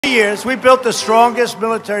years, we built the strongest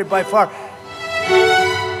military by far. We're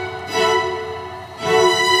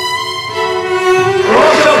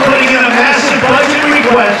also putting in a massive budget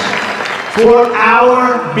request for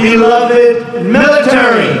our beloved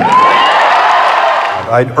military.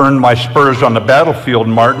 I'd earned my spurs on the battlefield,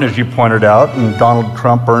 Martin, as you pointed out, and Donald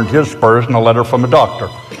Trump earned his spurs in a letter from a doctor.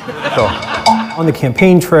 So. On the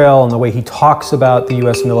campaign trail and the way he talks about the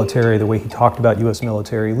U.S. military, the way he talked about U.S.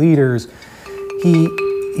 military leaders, he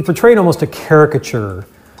portrayed almost a caricature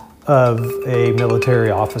of a military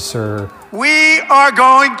officer. We are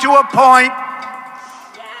going to appoint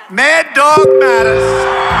Mad Dog Mattis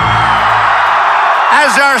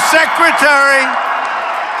as our Secretary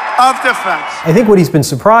of Defense. I think what he's been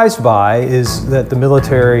surprised by is that the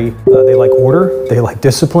military, they like order, they like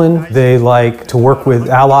discipline, they like to work with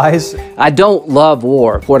allies. I don't love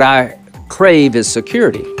war. What I crave is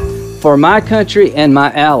security for my country and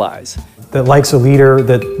my allies. That likes a leader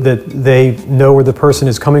that they know where the person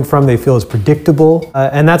is coming from, they feel is predictable,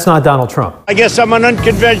 and that's not Donald Trump. I guess I'm an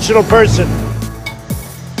unconventional person.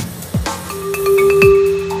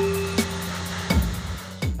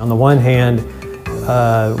 On the one hand,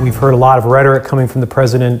 we've heard a lot of rhetoric coming from the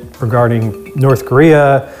president regarding North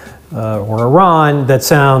Korea or Iran that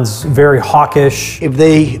sounds very hawkish. If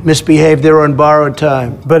they misbehave, they're on borrowed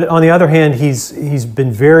time. But on the other hand, he's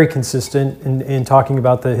been very consistent in talking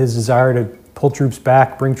about his desire to pull troops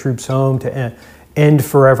back, bring troops home, to end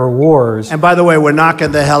forever wars. And by the way, we're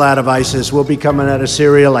knocking the hell out of ISIS. We'll be coming out of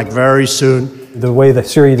Syria like very soon. The way the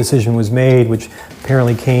Syria decision was made, which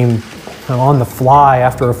apparently came on the fly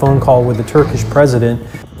after a phone call with the Turkish president.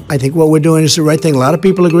 I think what we're doing is the right thing. A lot of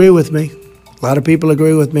people agree with me. A lot of people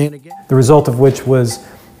agree with me. The result of which was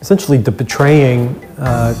essentially betraying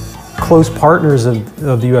close partners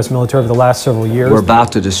of the U.S. military over the last several years. We're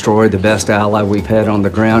about to destroy the best ally we've had on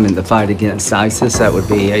the ground in the fight against ISIS. That would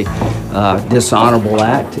be a dishonorable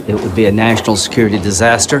act. It would be a national security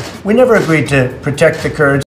disaster. We never agreed to protect the Kurds.